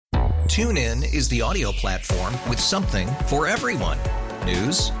TuneIn is the audio platform with something for everyone.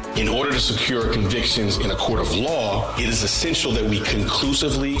 News. In order to secure convictions in a court of law, it is essential that we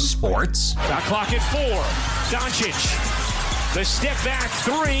conclusively. Sports. Shot clock at 4. Doncic. The step back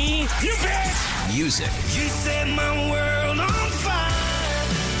 3. You bet. Music. You set my world on fire.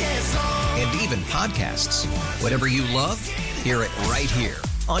 Yes, and even podcasts. Whatever you love, hear it right here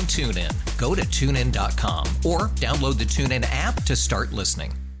on TuneIn. Go to TuneIn.com or download the TuneIn app to start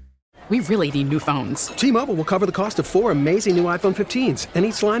listening. We really need new phones. T-Mobile will cover the cost of 4 amazing new iPhone 15s, and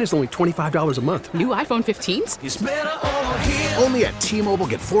each line is only $25 a month. New iPhone 15s? it's better over here. Only at T-Mobile,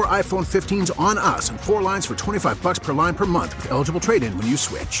 get 4 iPhone 15s on us and 4 lines for $25 per line per month with eligible trade-in when you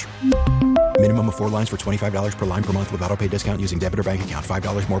switch. Minimum of 4 lines for $25 per line per month with autopay discount using debit or bank account.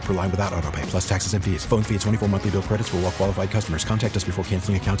 $5 more per line without autopay, plus taxes and fees. Phone fee at 24 monthly bill credits for well-qualified customers. Contact us before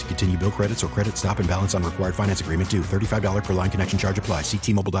canceling account to continue bill credits or credit stop and balance on required finance agreement due. $35 per line connection charge applies. See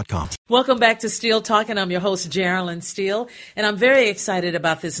T-Mobile.com. Welcome back to Steele Talking. I'm your host, Geraldine Steele, and I'm very excited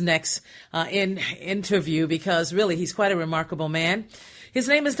about this next interview because really he's quite a remarkable man. His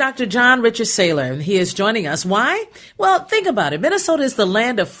name is Dr. John Richard Saylor, and he is joining us. Why? Well, think about it. Minnesota is the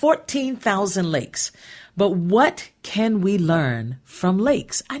land of 14,000 lakes. But what can we learn from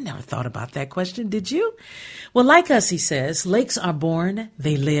lakes? I never thought about that question. Did you? Well, like us, he says, lakes are born,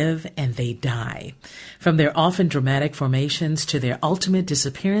 they live, and they die. From their often dramatic formations to their ultimate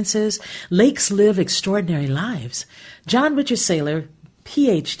disappearances, lakes live extraordinary lives. John Richard Saylor,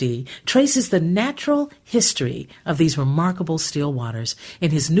 Ph.D., traces the natural history of these remarkable still waters in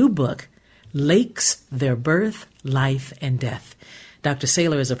his new book, Lakes, Their Birth, Life, and Death. Dr.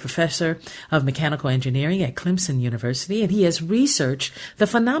 Saylor is a professor of mechanical engineering at Clemson University, and he has researched the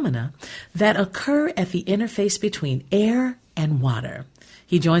phenomena that occur at the interface between air and water.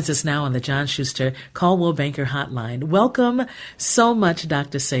 He joins us now on the John Schuster Caldwell Banker Hotline. Welcome so much,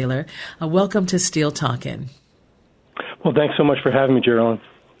 Dr. Saylor. Welcome to Steele Talking. Well, thanks so much for having me, Geraldine.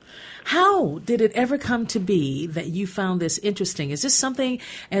 How did it ever come to be that you found this interesting? Is this something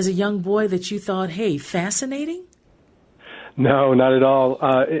as a young boy that you thought, hey, fascinating? No, not at all.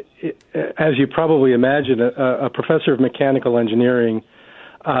 As you probably imagine, a professor of mechanical engineering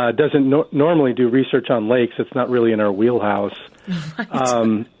doesn't normally do research on lakes. It's not really in our wheelhouse.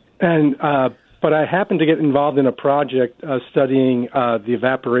 Right. But I happened to get involved in a project studying the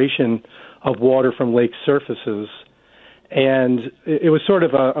evaporation of water from lake surfaces. And it was sort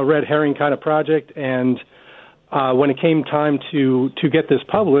of a red herring kind of project. And when it came time to get this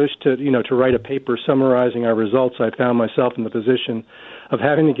published, to write a paper summarizing our results, I found myself in the position of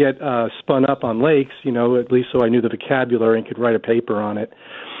having to get spun up on lakes, at least so I knew the vocabulary and could write a paper on it.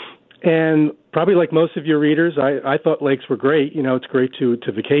 And probably like most of your readers, I thought lakes were great. It's great to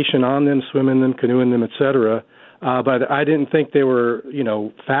vacation on them, swim in them, canoe in them, etc. But I didn't think they were,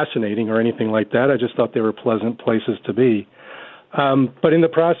 fascinating or anything like that. I just thought they were pleasant places to be. But in the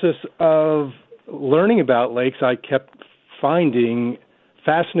process of learning about lakes, I kept finding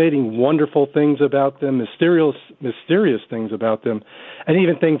fascinating, wonderful things about them, mysterious things about them, and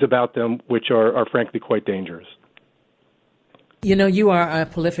even things about them which are frankly quite dangerous. You are a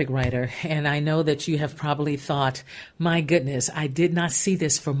prolific writer, and I know that you have probably thought, my goodness, I did not see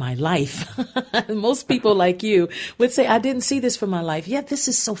this for my life. Most people like you would say, I didn't see this for my life. Yet this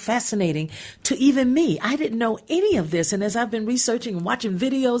is so fascinating to even me. I didn't know any of this. And as I've been researching and watching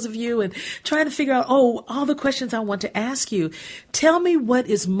videos of you and trying to figure out, all the questions I want to ask you, tell me what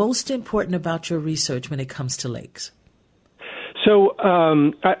is most important about your research when it comes to lakes. So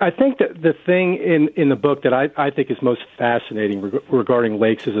I think that the thing in the book that I think is most fascinating regarding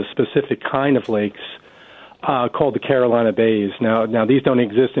lakes is a specific kind of lakes called the Carolina Bays. Now these don't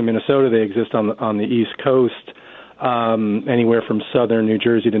exist in Minnesota. They exist on the East Coast, anywhere from southern New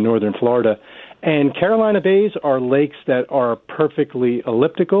Jersey to northern Florida. And Carolina Bays are lakes that are perfectly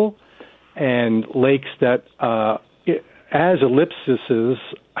elliptical and lakes that, as ellipses,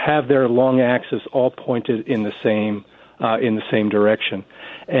 have their long axis all pointed in the same direction.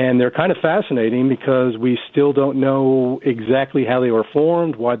 And they're kind of fascinating because we still don't know exactly how they were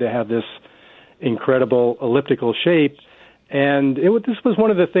formed, why they have this incredible elliptical shape. And this was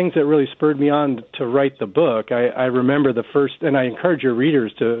one of the things that really spurred me on to write the book. I remember the first, and I encourage your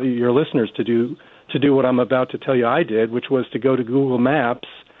listeners to do what I'm about to tell you I did, which was to go to Google Maps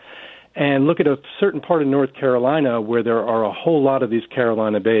and look at a certain part of North Carolina where there are a whole lot of these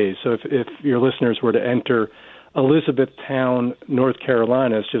Carolina Bays. So if your listeners were to enter Elizabethtown, North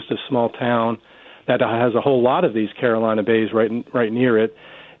Carolina, it's just a small town that has a whole lot of these Carolina Bays right near it.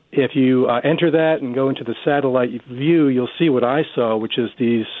 If you enter that and go into the satellite view, you'll see what I saw, which is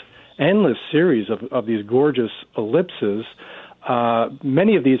these endless series of these gorgeous ellipses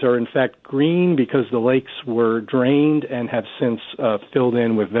Many of these are, in fact, green because the lakes were drained and have since filled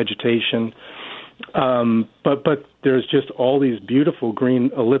in with vegetation. But there's just all these beautiful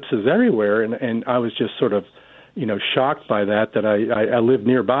green ellipses everywhere, and I was just sort of, shocked by that I lived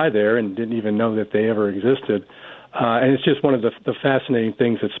nearby there and didn't even know that they ever existed. And it's just one of the fascinating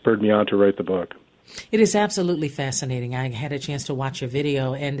things that spurred me on to write the book. It is absolutely fascinating. I had a chance to watch your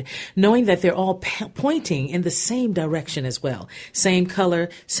video, and knowing that they're all pointing in the same direction as well. Same color,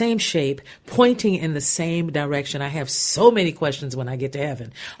 same shape, pointing in the same direction. I have so many questions when I get to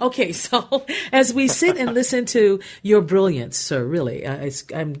heaven. Okay, so as we sit and listen to your brilliance, sir, really,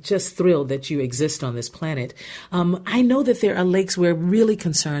 I'm just thrilled that you exist on this planet. I know that there are lakes we're really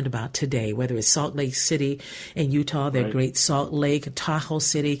concerned about today, whether it's Salt Lake City in Utah, their Great Salt Lake, Tahoe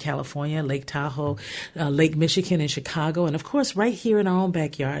City, California, Lake Tahoe, Lake Michigan in Chicago, and of course right here in our own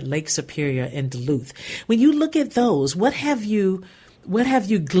backyard, Lake Superior in Duluth. When you look at those, what have you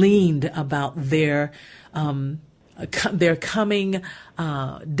gleaned about their coming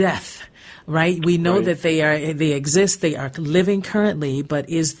death? Right, we know that they exist, they are living currently, but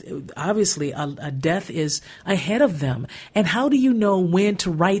is obviously a death is ahead of them. And how do you know when to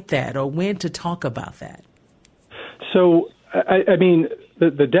write that or when to talk about that? So, I mean,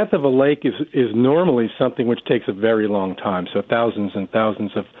 the death of a lake is normally something which takes a very long time. So thousands and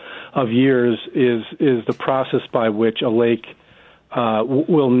thousands of years is the process by which a lake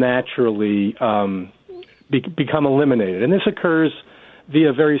will naturally become eliminated. And this occurs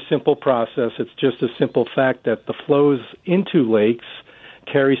via a very simple process. It's just a simple fact that the flows into lakes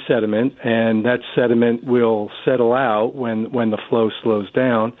carry sediment, and that sediment will settle out when the flow slows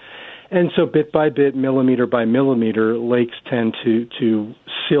down. And so bit by bit, millimeter by millimeter, lakes tend to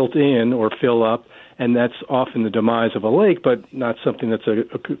silt in or fill up, and that's often the demise of a lake, but not something that's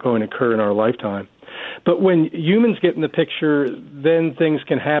going to occur in our lifetime. But when humans get in the picture, then things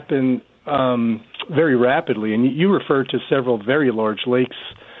can happen very rapidly. And you referred to several very large lakes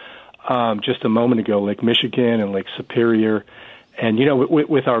just a moment ago, Lake Michigan and Lake Superior. And,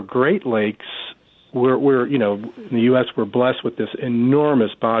 with our Great Lakes, we're in the U.S. we're blessed with this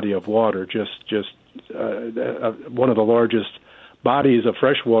enormous body of water, just one of the largest bodies of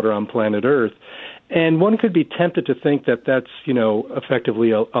fresh water on planet Earth. And one could be tempted to think that that's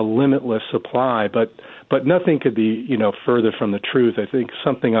effectively a limitless supply, but nothing could be further from the truth. I think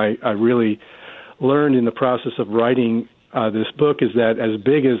something I really learned in the process of writing this book is that as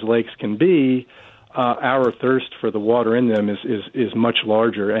big as lakes can be, our thirst for the water in them is much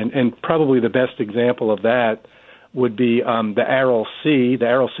larger. And probably the best example of that would be the Aral Sea. The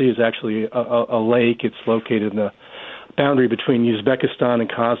Aral Sea is actually a lake. It's located in the boundary between Uzbekistan and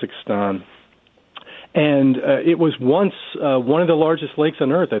Kazakhstan. And it was once one of the largest lakes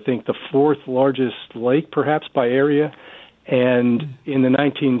on Earth, I think the fourth largest lake perhaps by area. And in the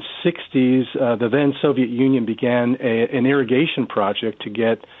 1960s, the then Soviet Union began an irrigation project to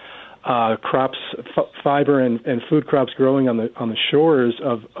get crops, fiber and food crops growing on the shores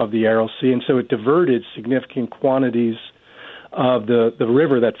of the Aral Sea, and so it diverted significant quantities of the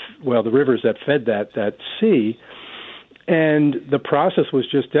rivers that fed that sea, and the process was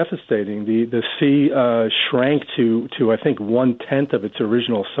just devastating. The sea shrank to I think 1/10 of its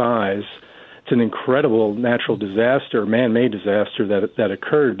original size. It's an incredible natural disaster, man-made disaster that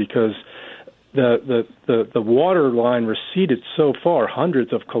occurred because the water line receded so far,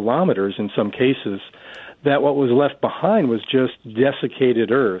 hundreds of kilometers in some cases, that what was left behind was just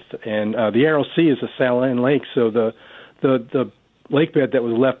desiccated earth. And the Aral Sea is a saline lake, so the lake bed that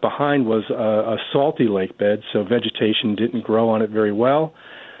was left behind was a salty lake bed, so vegetation didn't grow on it very well.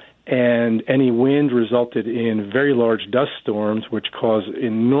 And any wind resulted in very large dust storms, which caused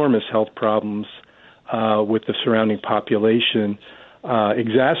enormous health problems with the surrounding population.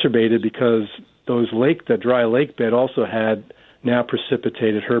 Exacerbated because the dry lake bed also had now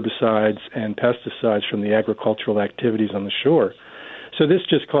precipitated herbicides and pesticides from the agricultural activities on the shore. So this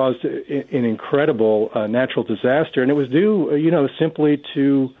just caused an incredible natural disaster, and it was due, simply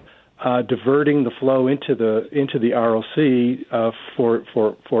to diverting the flow into the Aral Sea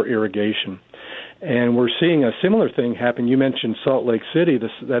for irrigation. And we're seeing a similar thing happen. You mentioned Salt Lake City.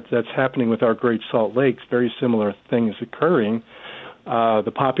 That's happening with our Great Salt Lakes. Very similar things occurring.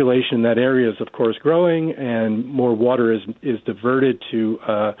 The population in that area is, of course, growing, and more water is diverted to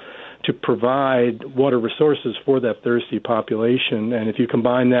provide water resources for that thirsty population. And if you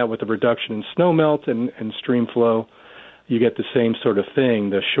combine that with a reduction in snowmelt and stream flow, you get the same sort of thing.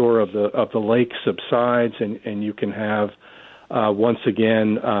 The shore of the lake subsides, and you can have once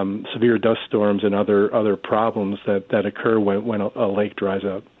again severe dust storms and other problems that occur when a lake dries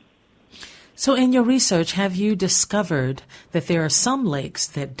up. So in your research, have you discovered that there are some lakes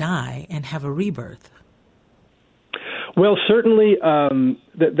that die and have a rebirth? Well, certainly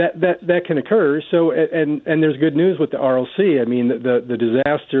that can occur. So, and there's good news with the RLC. I mean, the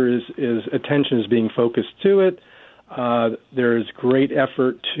disaster is attention is being focused to it. There's great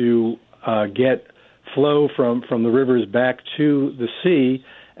effort to get flow from the rivers back to the sea,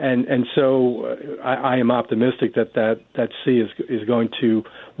 and so I am optimistic that sea is going to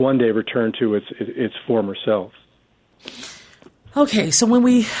one day return to its former self. Okay, so when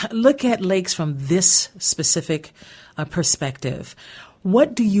we look at lakes from this specific perspective,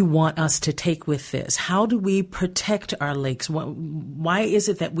 what do you want us to take with this? How do we protect our lakes? Why is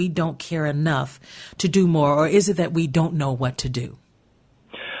it that we don't care enough to do more, or is it that we don't know what to do?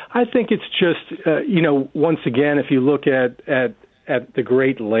 I think it's just, once again, if you look at the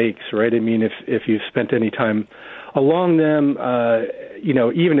Great Lakes, right? I mean, if you've spent any time along them,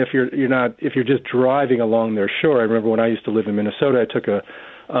 even if you're just driving along their shore. I remember when I used to live in Minnesota, I took a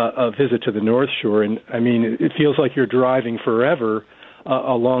visit to the North Shore, and I mean, it feels like you're driving forever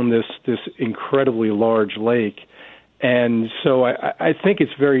along this incredibly large lake. And so I think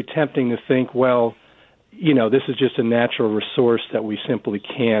it's very tempting to think, well, this is just a natural resource that we simply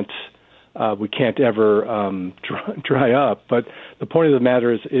can't ever dry up. But the point of the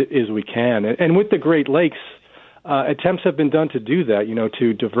matter is we can. And with the Great Lakes, attempts have been done to do that,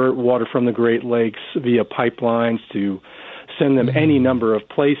 to divert water from the Great Lakes via pipelines, to send them any number of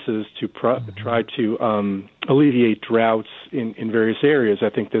places to try to alleviate droughts in various areas. I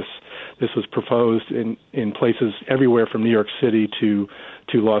think this was proposed in places everywhere from New York City to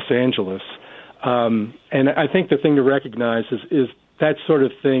Los Angeles. And I think the thing to recognize is that sort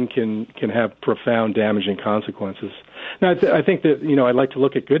of thing can have profound damaging consequences. Now, I think that, I'd like to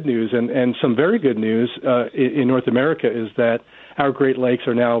look at good news, and some very good news in North America is that our Great Lakes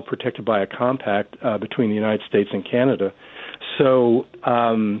are now protected by a compact between the United States and Canada. So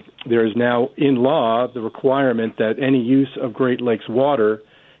there is now in law the requirement that any use of Great Lakes water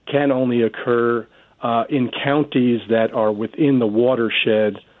can only occur in counties that are within the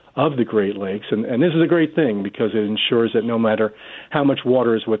watershed of the Great Lakes. And this is a great thing because it ensures that no matter how much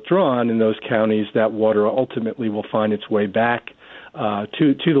water is withdrawn in those counties, that water ultimately will find its way back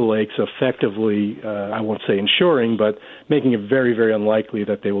to the lakes, effectively, I won't say ensuring, but making it very, very unlikely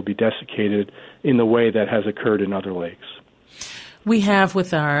that they will be desiccated in the way that has occurred in other lakes. We have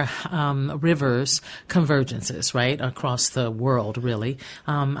with our rivers convergences, right, across the world, really.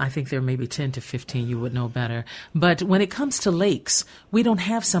 I think there may be 10 to 15, you would know better. But when it comes to lakes, we don't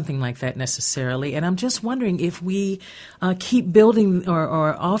have something like that necessarily. And I'm just wondering if we keep building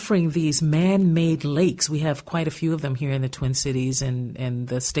or offering these man-made lakes. We have quite a few of them here in the Twin Cities and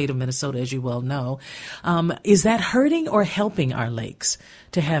the state of Minnesota, as you well know. Is that hurting or helping our lakes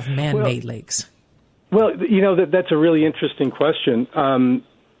to have man-made lakes? Well, that's a really interesting question. So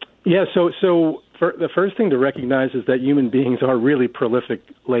the first thing to recognize is that human beings are really prolific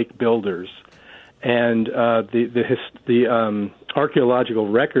lake builders, and the archaeological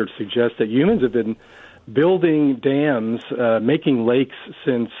record suggests that humans have been building dams, making lakes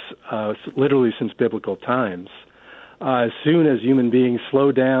literally since biblical times. As soon as human beings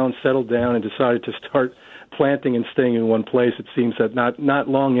slowed down, settled down, and decided to start planting and staying in one place, it seems that not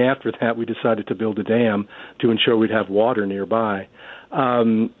long after that we decided to build a dam to ensure we'd have water nearby.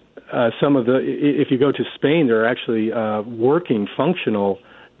 If you go to Spain, there are actually working, functional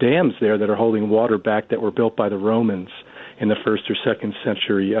dams there that are holding water back that were built by the Romans in the 1st or 2nd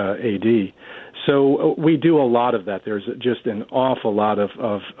century AD. So we do a lot of that. There's just an awful lot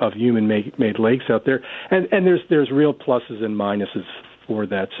of human-made lakes out there, and there's real pluses and minuses for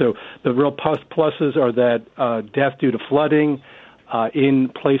that. So the real pluses are that death due to flooding in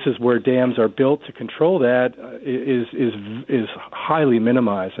places where dams are built to control that is highly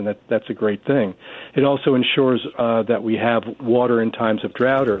minimized, and that's a great thing. It also ensures that we have water in times of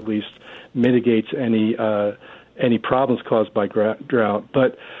drought, or at least mitigates any problems caused by drought.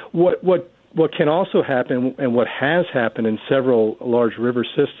 But what can also happen, and what has happened in several large river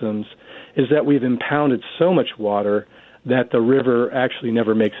systems, is that we've impounded so much water that the river actually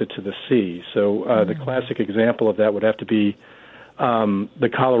never makes it to the sea. So the classic example of that would have to be the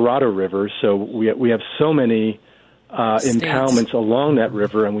Colorado River. So we have so many impoundments along that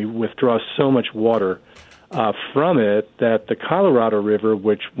river, and we withdraw so much water from it that the Colorado River,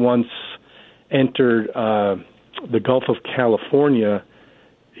 which once entered the Gulf of California,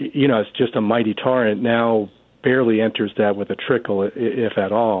 it's just a mighty torrent, now barely enters that with a trickle, if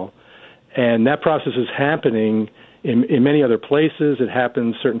at all. And that process is happening in many other places. It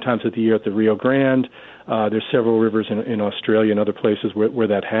happens certain times of the year at the Rio Grande. There's several rivers in Australia and other places where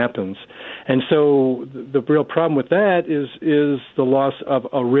that happens. And so the real problem with that is the loss of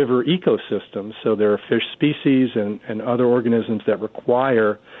a river ecosystem. So there are fish species and other organisms that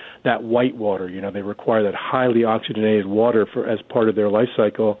require that white water. They require that highly oxygenated water as part of their life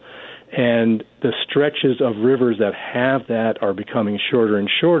cycle. And the stretches of rivers that have that are becoming shorter and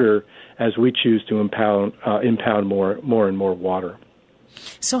shorter as we choose to impound more and more water.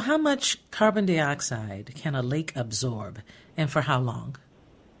 So how much carbon dioxide can a lake absorb, and for how long?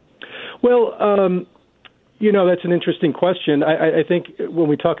 Well, that's an interesting question. I think when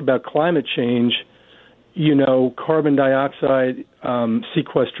we talk about climate change, carbon dioxide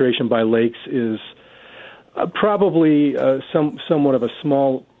sequestration by lakes is probably somewhat of a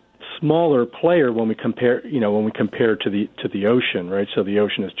smaller player when we compare to the ocean, right? So the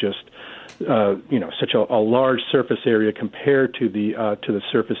ocean is just such a large surface area compared to the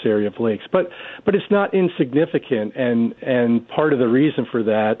surface area of lakes, but it's not insignificant, and part of the reason for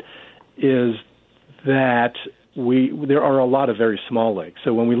that is that there are a lot of very small lakes.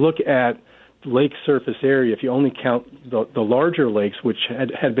 So when we look at lake surface area, if you only count the larger lakes, which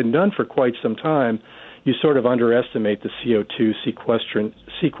had been done for quite some time, you sort of underestimate the CO2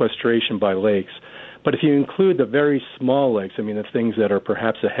 sequestration by lakes. But if you include the very small lakes, the things that are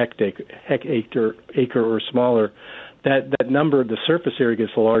perhaps a hectare or smaller, that number, the surface area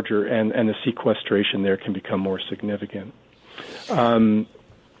gets larger, and the sequestration there can become more significant. You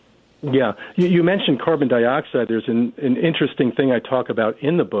mentioned carbon dioxide. There's an interesting thing I talk about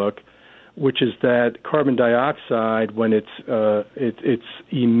in the book, which is that carbon dioxide, when it's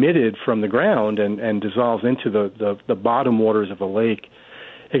emitted from the ground and dissolves into the bottom waters of a lake,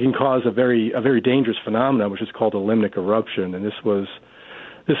 it can cause a very dangerous phenomenon, which is called a limnic eruption. And this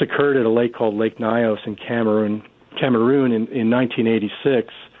occurred at a lake called Lake Nyos in Cameroon in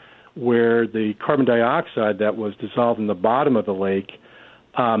 1986, where the carbon dioxide that was dissolved in the bottom of the lake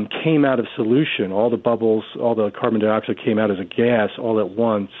came out of solution. All the bubbles, all the carbon dioxide came out as a gas all at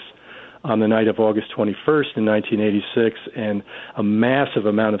once on the night of August 21st in 1986, and a massive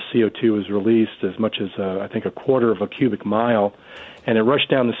amount of CO2 was released, as much as, I think, a quarter of a cubic mile, and it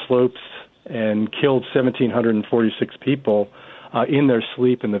rushed down the slopes and killed 1,746 people in their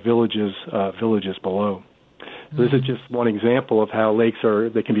sleep in the villages below. So this is just one example of how lakes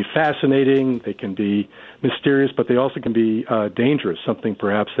they can be fascinating, they can be mysterious, but they also can be dangerous, something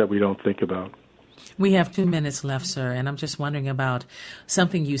perhaps that we don't think about. We have 2 minutes left, sir, and I'm just wondering about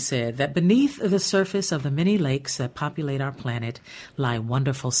something you said, that beneath the surface of the many lakes that populate our planet lie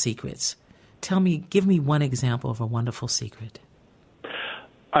wonderful secrets. Give me one example of a wonderful secret.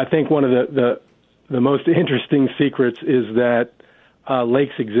 I think one of the most interesting secrets is that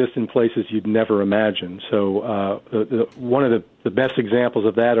lakes exist in places you'd never imagine. So one of the best examples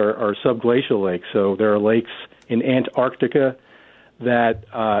of that are subglacial lakes. So there are lakes in Antarctica that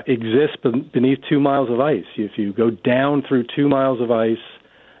exist beneath 2 miles of ice. If you go down through 2 miles of ice,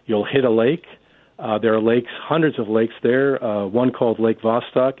 you'll hit a lake. There are lakes, hundreds of lakes there. One called Lake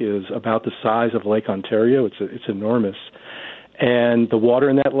Vostok is about the size of Lake Ontario. It's enormous. And the water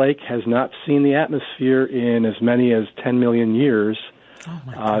in that lake has not seen the atmosphere in as many as 10 million years.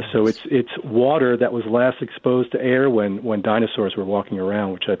 So it's water that was last exposed to air when dinosaurs were walking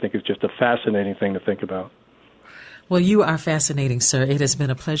around, which I think is just a fascinating thing to think about. Well, you are fascinating, sir. It has been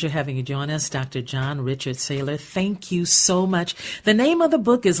a pleasure having you join us, Dr. John Richard Saylor. Thank you so much. The name of the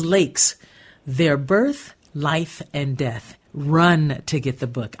book is Lakes, Their Birth, Life, and Death. Run to get the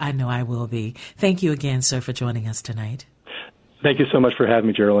book. I know I will be. Thank you again, sir, for joining us tonight. Thank you so much for having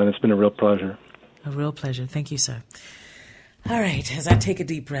me, Geraldine. It's been a real pleasure. A real pleasure. Thank you, sir. All right, as I take a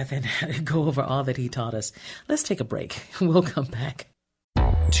deep breath and go over all that he taught us, let's take a break. We'll come back.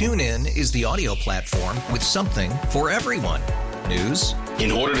 TuneIn is the audio platform with something for everyone. News.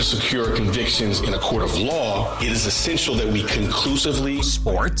 In order to secure convictions in a court of law, it is essential that we conclusively.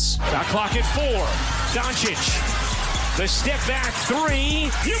 Sports. Shot clock at 4. Doncic. The step back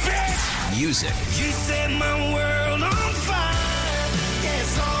 3. You bet. Music. You set my world on fire.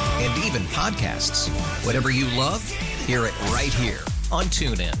 Yes, and even podcasts. Whatever you love, hear it right here on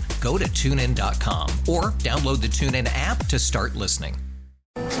TuneIn. Go to TuneIn.com or download the TuneIn app to start listening.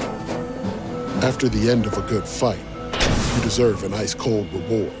 After the end of a good fight, you deserve an ice-cold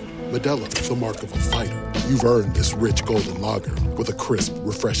reward. Modelo, the mark of a fighter. You've earned this rich golden lager with a crisp,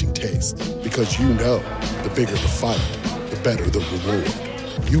 refreshing taste. Because you know, the bigger the fight, the better the reward.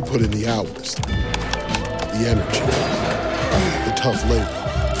 You put in the hours, the energy, the tough labor.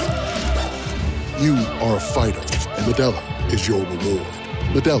 You are a fighter, and Modelo is your reward.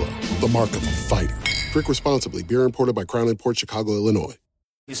 Modelo, the mark of a fighter. Drink responsibly. Beer imported by Crown Imports, Chicago, Illinois.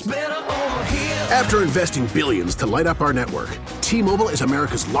 After investing billions to light up our network, T-Mobile is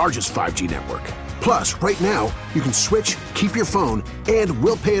America's largest 5G network. Plus, right now, you can switch, keep your phone, and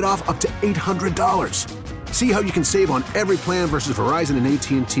we'll pay it off up to $800. See how you can save on every plan versus Verizon and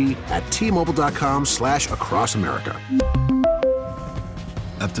AT&T at T-Mobile.com/across America.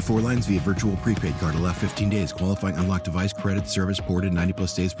 Up to 4 lines via virtual prepaid card. Allow 15 days. Qualifying unlocked device credit service ported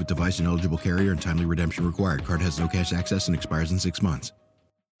 90-plus days with device and eligible carrier and timely redemption required. Card has no cash access and expires in 6 months.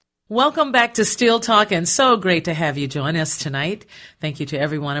 Welcome back to Steel Talk, and so great to have you join us tonight. Thank you to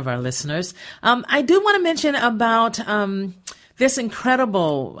every one of our listeners. I do want to mention about this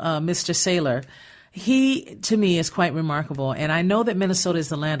incredible Mr. Saylor. He, to me, is quite remarkable, and I know that Minnesota is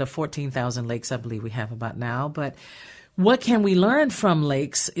the land of 14,000 lakes, I believe we have about now, but what can we learn from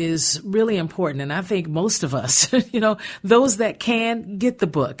lakes is really important. And I think most of us, those that can, get the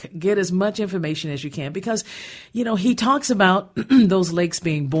book, get as much information as you can, because, he talks about those lakes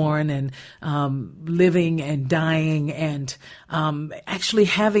being born and living and dying and actually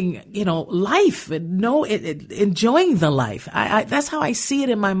having, life, enjoying the life. That's how I see it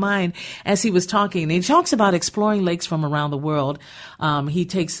in my mind as he was talking. And he talks about exploring lakes from around the world. He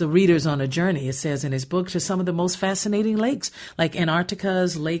takes the readers on a journey, it says in his book, to some of the most fascinating lakes, like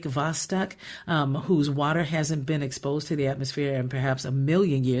Antarctica's Lake Vostok, whose water hasn't been exposed to the atmosphere in perhaps 1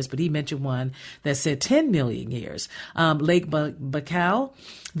 million years, but he mentioned one that said 10 million years. Lake Baikal,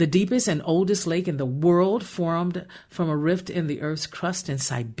 the deepest and oldest lake in the world, formed from a rift in the Earth's crust in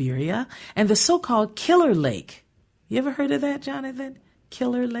Siberia, and the so-called Killer Lake. You ever heard of that, Jonathan?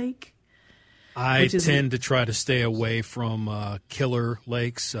 Killer Lake? I tend to try to stay away from killer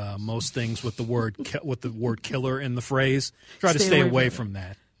lakes. Most things with the word killer in the phrase, try to stay away from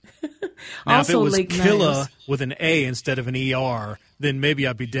that. Now, if it was killer with an A instead of an ER, then maybe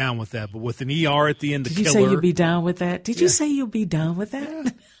I'd be down with that. But with an ER at the end of killer. Did you say you'd be down with that? Did you say you'd be down with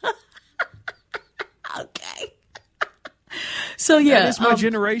that? Okay. So, yeah. That is my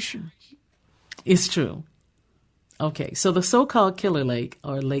generation. It's true. Okay. So the so-called Killer Lake,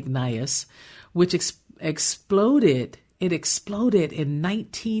 or Lake Nyas, which exploded in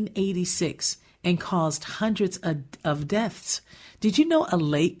 1986 and caused hundreds of deaths. Did you know a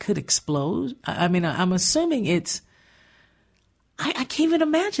lake could explode? I mean, I'm assuming it's. I can't even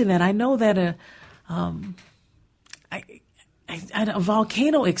imagine that. I know that a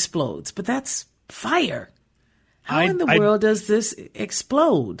volcano explodes, but that's fire. How in the world does this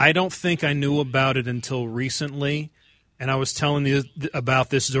explode? I don't think I knew about it until recently, and I was telling you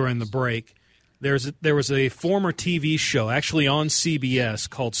about this during the break. There was a former TV show, actually on CBS,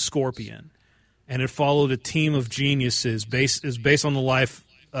 called Scorpion, and it followed a team of geniuses. Is based on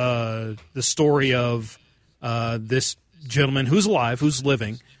the story of this gentleman who's alive, who's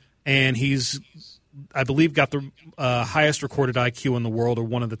living, and he's, I believe, got the highest recorded IQ in the world, or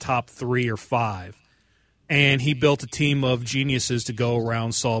one of the top 3 or 5. And he built a team of geniuses to go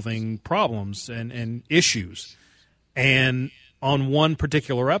around solving problems and issues. And on one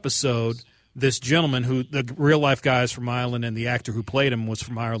particular episode, this gentleman, who the real-life guy is from Ireland and the actor who played him was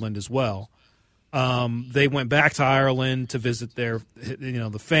from Ireland as well, they went back to Ireland to visit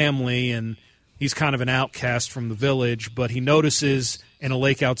the family, and he's kind of an outcast from the village, but he notices in a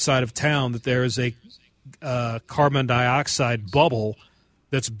lake outside of town that there is a carbon dioxide bubble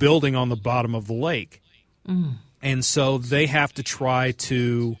that's building on the bottom of the lake. Mm. And so they have to try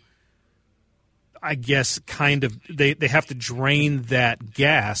to, I guess, they have to drain that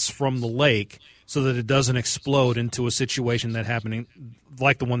gas from the lake so that it doesn't explode into a situation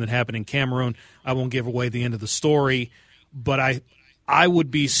like the one that happened in Cameroon. I won't give away the end of the story, but I would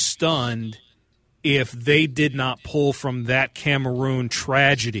be stunned if they did not pull from that Cameroon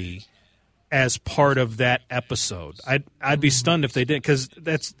tragedy as part of that episode. I'd be stunned if they didn't, because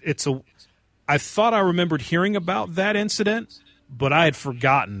I thought I remembered hearing about that incident, but I had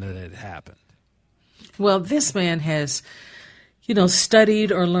forgotten that it happened. Well, this man has,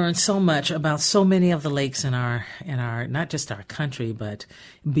 studied or learned so much about so many of the lakes in our not just our country, but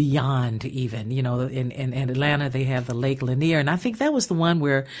beyond even. In Atlanta, they have the Lake Lanier, and I think that was the one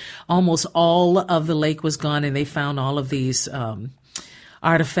where almost all of the lake was gone, and they found all of these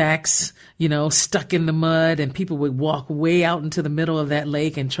artifacts, stuck in the mud, and people would walk way out into the middle of that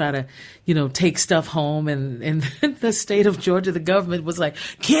lake and try to, take stuff home. And the state of Georgia, the government was like,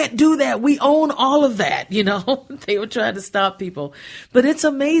 can't do that. We own all of that. They were trying to stop people. But it's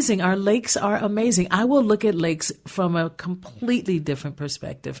amazing. Our lakes are amazing. I will look at lakes from a completely different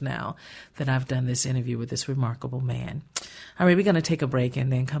perspective now that I've done this interview with this remarkable man. All right, we're going to take a break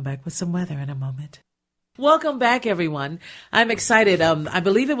and then come back with some weather in a moment. Welcome back, everyone. I'm excited. I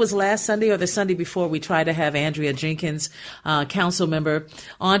believe it was last Sunday or the Sunday before we tried to have Andrea Jenkins, council member,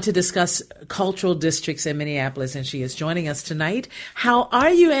 on to discuss cultural districts in Minneapolis, and she is joining us tonight. How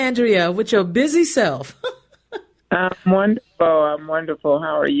are you, Andrea, with your busy self? I'm wonderful.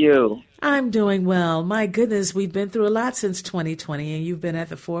 How are you? I'm doing well. My goodness, we've been through a lot since 2020, and you've been at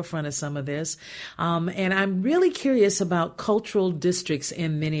the forefront of some of this. And I'm really curious about cultural districts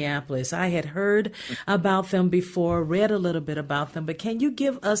in Minneapolis. I had heard about them before, read a little bit about them, but can you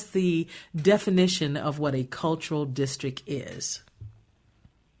give us the definition of what a cultural district is?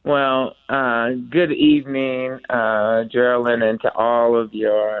 Well, good evening, Geraldine, and to all of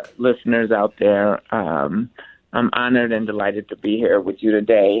your listeners out there. I'm honored and delighted to be here with you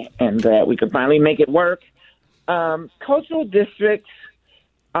today, and that we could finally make it work. Cultural districts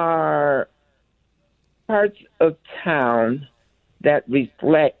are parts of town that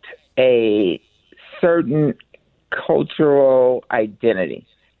reflect a certain cultural identity.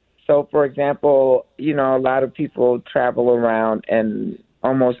 So, for example, a lot of people travel around, and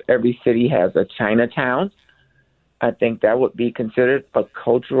almost every city has a Chinatown. I think that would be considered a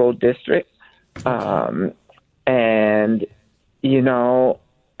cultural district. And, in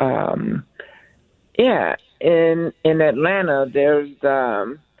Atlanta, there's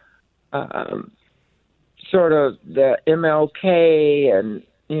sort of the MLK and,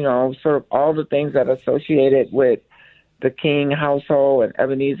 sort of all the things that are associated with the King household and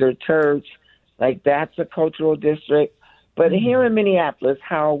Ebenezer Church. Like, that's a cultural district. But here in Minneapolis,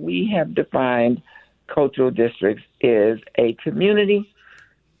 how we have defined cultural districts is a community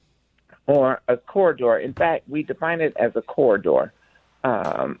or a corridor. In fact, we define it as a corridor.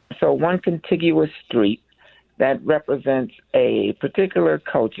 So one contiguous street that represents a particular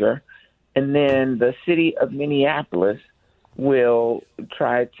culture, and then the city of Minneapolis will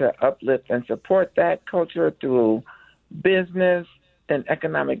try to uplift and support that culture through business and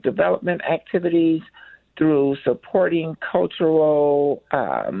economic development activities, through supporting cultural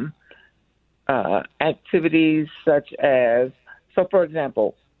activities such as, so for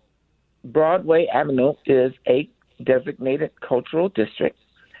example, Broadway Avenue is a designated cultural district.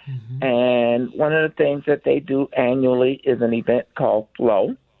 Mm-hmm. And one of the things that they do annually is an event called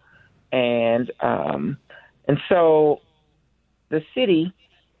Flow. And so the city,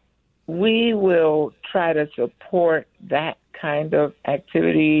 we will try to support that kind of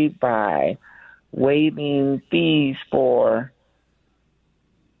activity by waiving fees for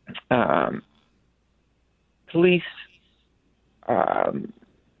police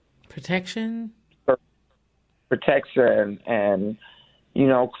protection and,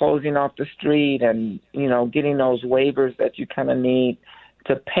 closing off the street and, getting those waivers that you kind of need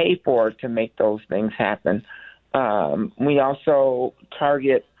to pay for to make those things happen. We also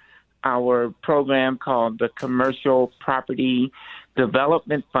target our program called the Commercial Property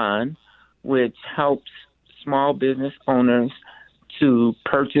Development Fund, which helps small business owners to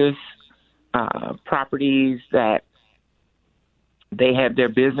purchase properties that they have their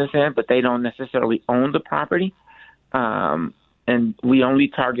business in, but they don't necessarily own the property. And we only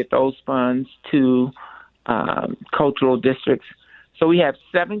target those funds to cultural districts. So we have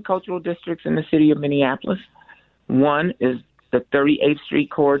 7 cultural districts in the city of Minneapolis. One is the 38th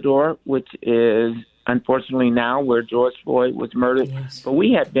Street corridor, which is unfortunately now where George Floyd was murdered. Yes. But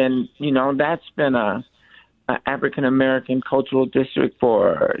we have been, that's been a African-American cultural district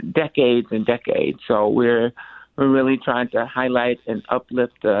for decades and decades. So we're really trying to highlight and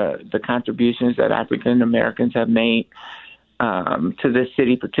uplift the contributions that African Americans have made to this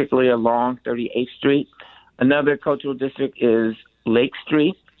city, particularly along 38th Street. Another cultural district is Lake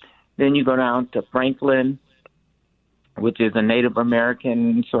Street. Then you go down to Franklin, which is a Native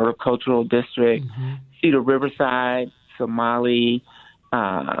American sort of cultural district. Mm-hmm. Cedar Riverside, Somali,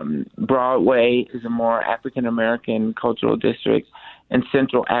 Broadway is a more African American cultural district, and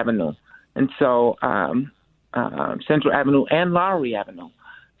Central Avenue. And so Central Avenue and Lowry Avenue.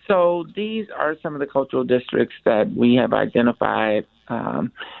 So these are some of the cultural districts that we have identified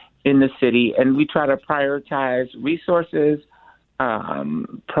in the city, and we try to prioritize resources,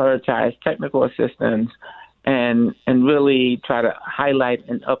 prioritize technical assistance, and really try to highlight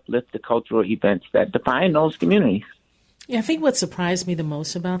and uplift the cultural events that define those communities. Yeah, I think what surprised me the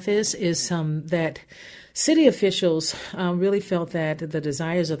most about this is that city officials really felt that the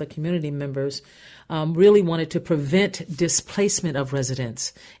desires of the community members really wanted to prevent displacement of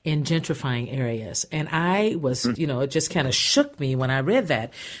residents in gentrifying areas. And I was, it just kind of shook me when I read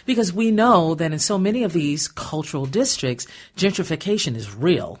that, because we know that in so many of these cultural districts, gentrification is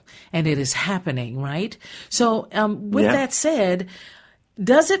real and it is happening, right? So with that said,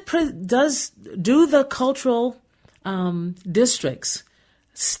 Do the cultural districts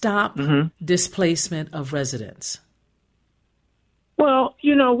stop displacement of residents? Well,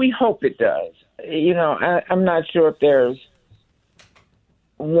 we hope it does. I'm not sure if there's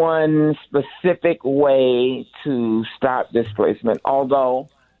one specific way to stop displacement, although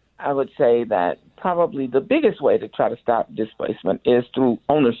I would say that probably the biggest way to try to stop displacement is through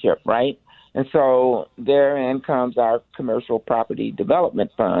ownership, right? And so therein comes our Commercial Property Development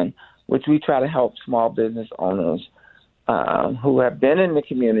Fund, which we try to help small business owners who have been in the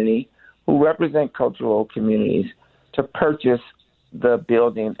community, who represent cultural communities, to purchase the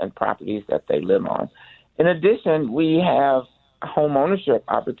building and properties that they live on. In addition, we have home ownership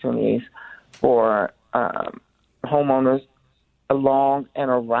opportunities for homeowners along and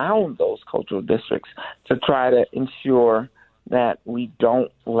around those cultural districts to try to ensure that we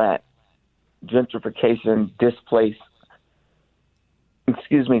don't let gentrification displace,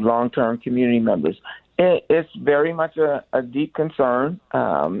 long-term community members. It's very much a deep concern,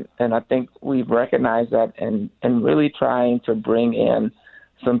 and I think we've recognized that and really trying to bring in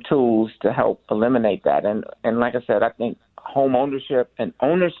some tools to help eliminate that. And like I said, I think home ownership and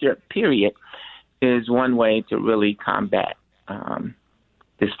ownership, period, is one way to really combat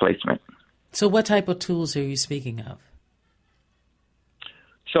displacement. So what type of tools are you speaking of?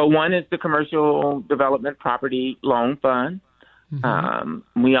 So one is the Commercial Development Property Loan Fund.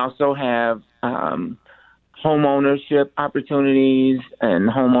 We also have home ownership opportunities and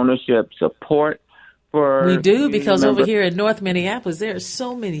home ownership support for. We do, because over here in North Minneapolis, there are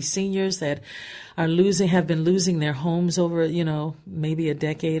so many seniors that have been losing their homes over, maybe a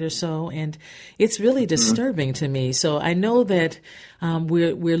decade or so, and it's really disturbing to me. So I know that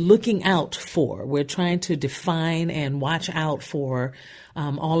we're looking out for, we're trying to define and watch out for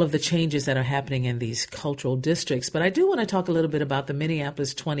all of the changes that are happening in these cultural districts. But I do want to talk a little bit about the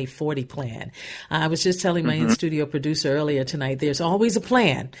Minneapolis 2040 plan. I was just telling my in-studio producer earlier tonight, there's always a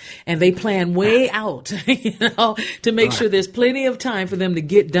plan, and they plan way out, to make sure there's plenty of time for them to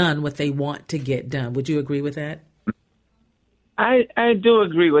get done what they want to get done. Would you agree with that? I do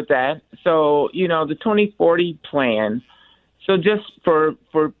agree with that. So, the 2040 plan, so just for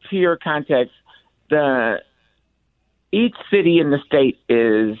pure context, each city in the state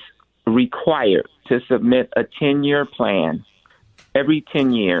is required to submit a 10-year plan every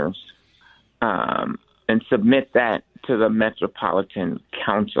 10 years and submit that to the Metropolitan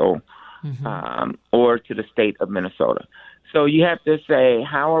Council or to the state of Minnesota. So you have to say,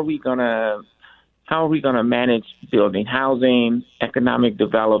 how are we going to manage building housing, economic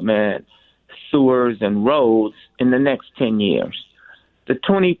development, sewers, and roads in the next 10 years? The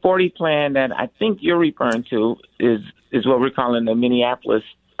 2040 plan that I think you're referring to is what we're calling the Minneapolis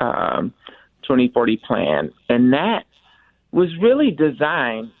 2040 plan. And that was really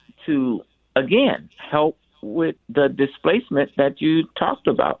designed to, again, help with the displacement that you talked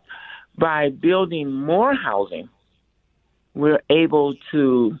about. By building more housing, we're able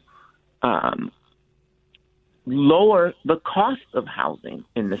to lower the cost of housing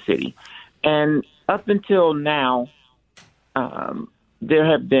in the city. And up until now, there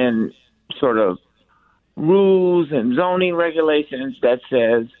have been sort of rules and zoning regulations that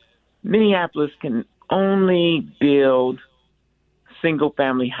says Minneapolis can only build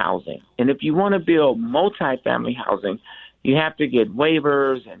single-family housing. And if you want to build multi-family housing, you have to get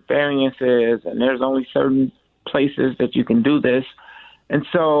waivers and variances, and there's only certain places that you can do this. And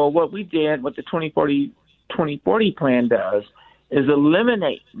so what we did, what the 2040 plan does, is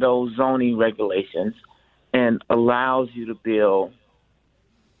eliminate those zoning regulations and allows you to build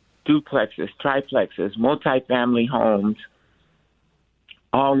duplexes, triplexes, multifamily homes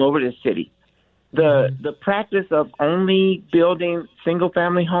all over the city. The practice of only building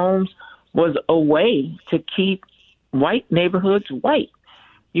single-family homes was a way to keep white neighborhoods white.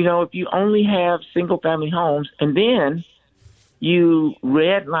 If you only have single-family homes and then you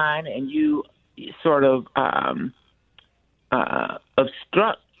redline and you sort of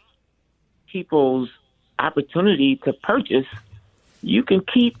obstruct people's opportunity to purchase, you can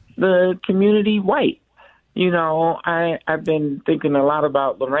keep the community white. I've been thinking a lot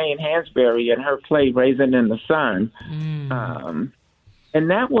about Lorraine Hansberry and her play Raisin in the Sun. And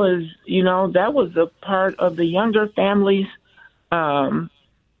that was a part of the younger families' challenge,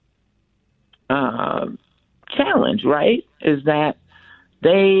 right? Is that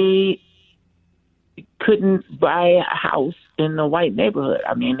they couldn't buy a house in the white neighborhood.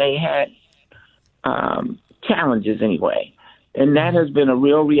 I mean, they had challenges anyway. And that has been a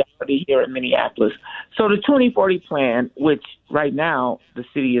real reality here in Minneapolis. So the 2040 plan, which right now the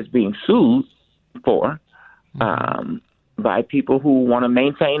city is being sued for, by people who want to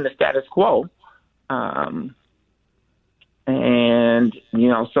maintain the status quo. And,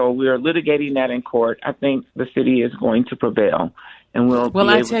 so we're litigating that in court. I think the city is going to prevail. And well,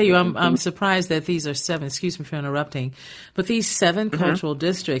 I tell you, I'm surprised that these are 7, excuse me for interrupting, but these 7 cultural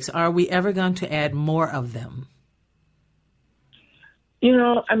districts, are we ever going to add more of them?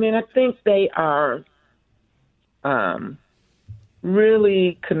 I think they are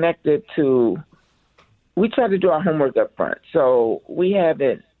really connected to, we try to do our homework up front. So we have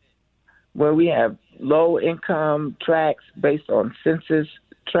it where we have low income tracts based on census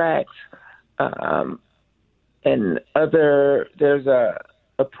tracts, and there's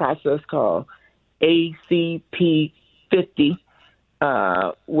a process called ACP 50,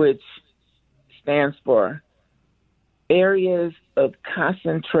 which stands for Areas of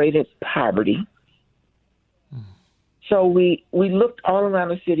Concentrated Poverty. So we looked all around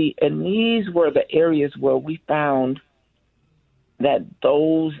the city, and these were the areas where we found that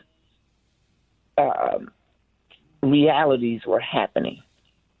those realities were happening.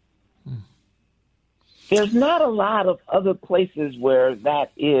 There's not a lot of other places where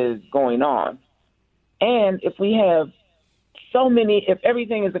that is going on. And if we have if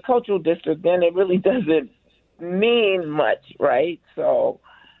everything is a cultural district, then it really doesn't mean much, right? So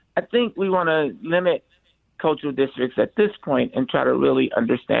I think we want to limit cultural districts at this point and try to really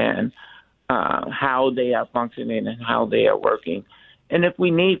understand how they are functioning and how they are working. And if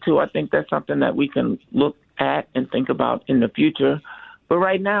we need to, I think that's something that we can look at and think about in the future. But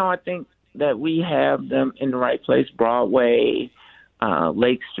right now, I think that we have them in the right place: Broadway,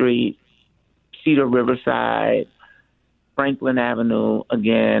 Lake Street, Cedar Riverside, Franklin Avenue,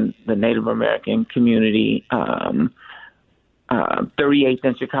 again, the Native American community, 38th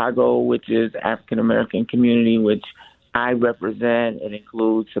in Chicago, which is African American community, which I represent. It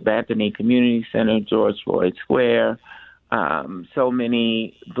includes Sabanthony Community Center, George Floyd Square, so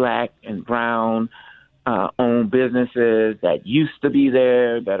many Black and Brown owned businesses that used to be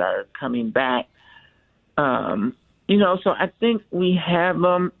there that are coming back. So I think we have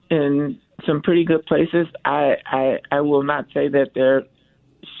them in some pretty good places. I will not say that there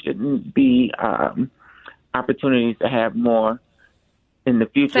shouldn't be opportunities to have more in the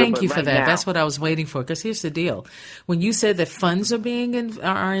future. Thank you for that. That's what I was waiting for. Because here's the deal: when you said that funds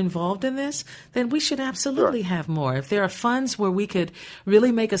are involved in this, then we should absolutely have more. If there are funds where we could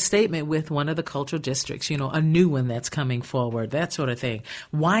really make a statement with one of the cultural districts, a new one that's coming forward, that sort of thing.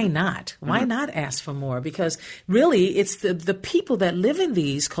 Why not? Why not ask for more? Because really, it's the people that live in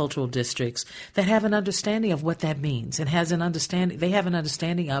these cultural districts that have an understanding of what that means and they have an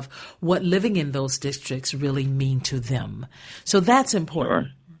understanding of what living in those districts really mean to them. So that's important.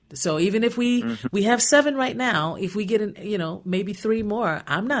 So even if we have 7 right now, if we get maybe 3 more,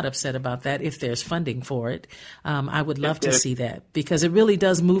 I'm not upset about that if there's funding for it. I would love to see that, because it really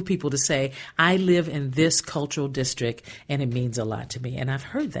does move people to say, I live in this cultural district and it means a lot to me. And I've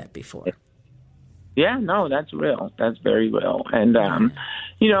heard that before. Yeah, no, that's real. That's very real. And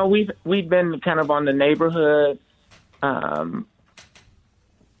we've been kind of on the neighborhood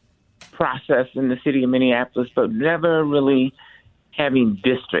process in the city of Minneapolis, but never really having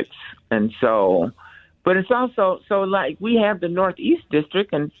districts. And so, but it's also, so like we have the Northeast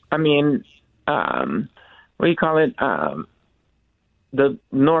District, and what do you call it? The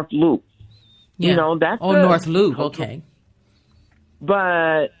North Loop. Yeah. That's North Loop. Okay.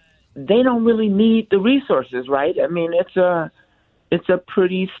 But they don't really need the resources, right? I mean, it's a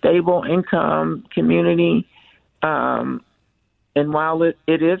pretty stable income community. And while it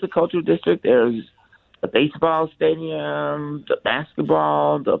is a cultural district, there's the baseball stadium, the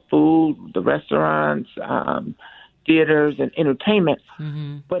basketball, the food, the restaurants, theaters, and entertainment.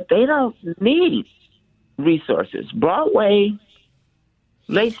 But they don't need resources. Broadway,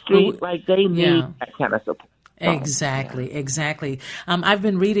 Lake Street, they need that kind of support. Exactly. I've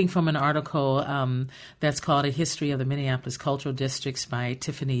been reading from an article that's called A History of the Minneapolis Cultural Districts by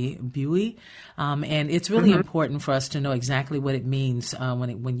Tiffany Buey. And it's really important for us to know exactly what it means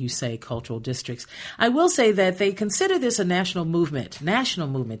when you say cultural districts. I will say that they consider this a national movement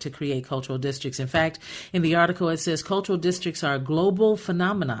to create cultural districts. In fact, in the article it says cultural districts are a global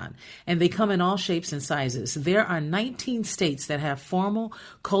phenomenon and they come in all shapes and sizes. There are 19 states that have formal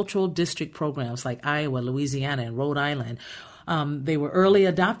cultural district programs, like Iowa, Louisiana, and Rhode Island. They were early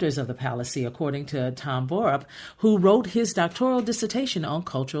adopters of the policy, according to Tom Borup, who wrote his doctoral dissertation on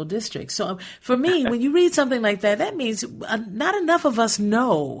cultural districts. So for me, when you read something like that, that means not enough of us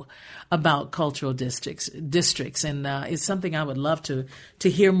know about cultural districts. And it's something I would love to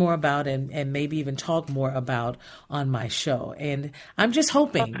hear more about and maybe even talk more about on my show. And I'm just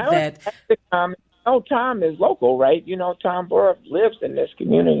hoping that... Tom is local, right? Tom Burrow lives in this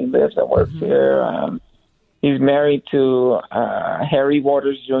community, lives and works here. He's married to Harry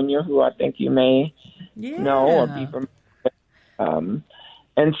Waters Jr., who I think you may know or be familiar.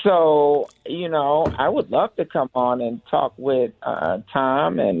 And so, I would love to come on and talk with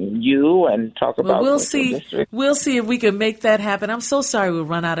Tom and you and talk about we'll see. District. We'll see if we can make that happen. I'm so sorry we'll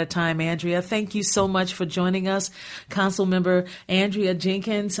run out of time, Andrea. Thank you so much for joining us. Council Member Andrea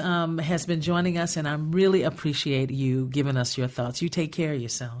Jenkins has been joining us, and I really appreciate you giving us your thoughts. You take care of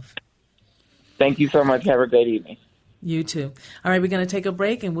yourself. Thank you so much. Have a great evening. You too. All right, we're going to take a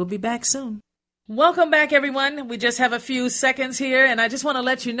break, and we'll be back soon. Welcome back, everyone. We just have a few seconds here, and I just want to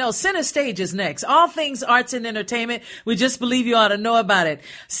let you know, Center Stage is next. All things arts and entertainment. We just believe you ought to know about it.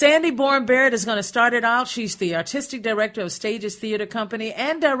 Sandy Bourne Barrett is going to start it out. She's the artistic director of Stages Theater Company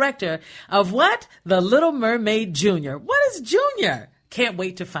and director of what? The Little Mermaid Junior. What is Junior? Can't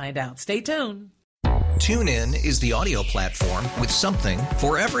wait to find out. Stay tuned. TuneIn is the audio platform with something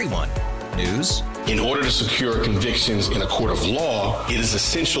for everyone. News. In order to secure convictions in a court of law, it is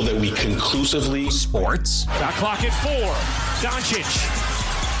essential that we conclusively. Sports. Got clock at 4. Doncic.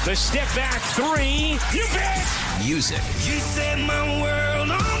 The step back 3. You bet. Music. You set my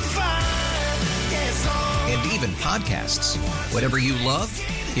world on fire. Yes, and even podcasts. Whatever you love,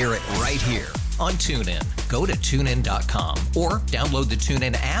 hear it right here on TuneIn. Go to TuneIn.com or download the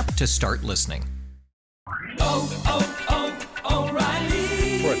TuneIn app to start listening.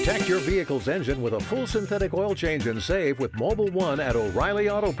 O'Reilly. Protect your vehicle's engine with a full synthetic oil change and save with Mobil 1 at O'Reilly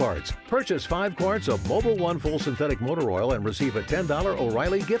Auto Parts. Purchase 5 quarts of Mobil 1 full synthetic motor oil and receive a $10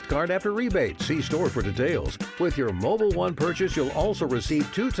 O'Reilly gift card after rebate. See store for details. With your Mobil 1 purchase, you'll also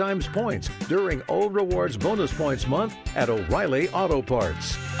receive 2 times points during O Rewards Bonus Points Month at O'Reilly Auto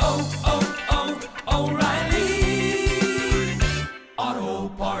Parts. O'Reilly Auto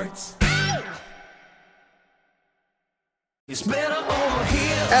Parts. It's better over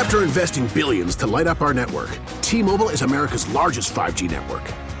here. After investing billions to light up our network, T-Mobile is America's largest 5G network.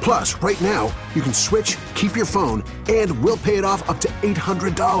 Plus, right now, you can switch, keep your phone, and we'll pay it off up to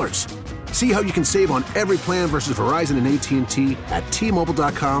 $800. See how you can save on every plan versus Verizon and AT&T at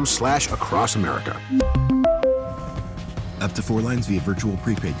T-Mobile.com/across America. Up to 4 lines via virtual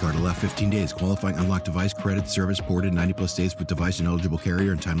prepaid card. Allow 15 days. Qualifying unlocked device credit service ported 90+ days with device and eligible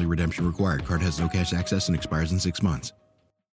carrier and timely redemption required. Card has no cash access and expires in 6 months.